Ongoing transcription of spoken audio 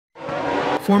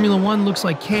Formula One looks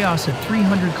like chaos at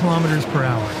 300 kilometers per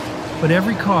hour. But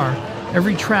every car,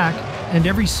 every track, and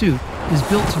every suit is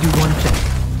built to do one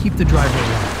thing: keep the driver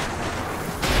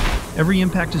alive. Every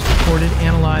impact is recorded,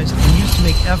 analyzed, and used to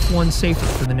make F1 safer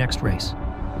for the next race.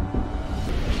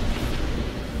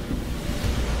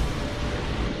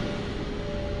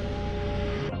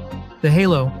 The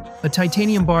halo, a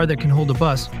titanium bar that can hold a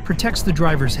bus, protects the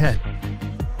driver's head.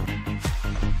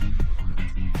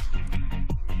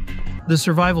 The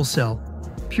survival cell,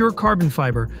 pure carbon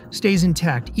fiber, stays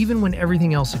intact even when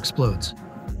everything else explodes.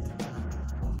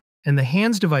 And the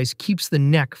hands device keeps the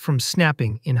neck from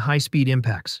snapping in high-speed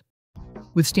impacts.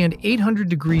 Withstand 800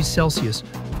 degrees Celsius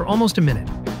for almost a minute.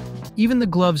 Even the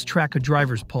gloves track a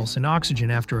driver's pulse and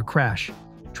oxygen after a crash.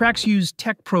 Tracks use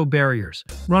Tech Pro barriers,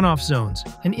 runoff zones,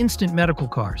 and instant medical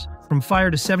cars. From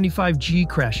fire to 75G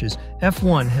crashes,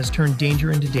 F1 has turned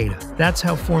danger into data. That's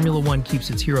how Formula One keeps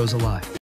its heroes alive.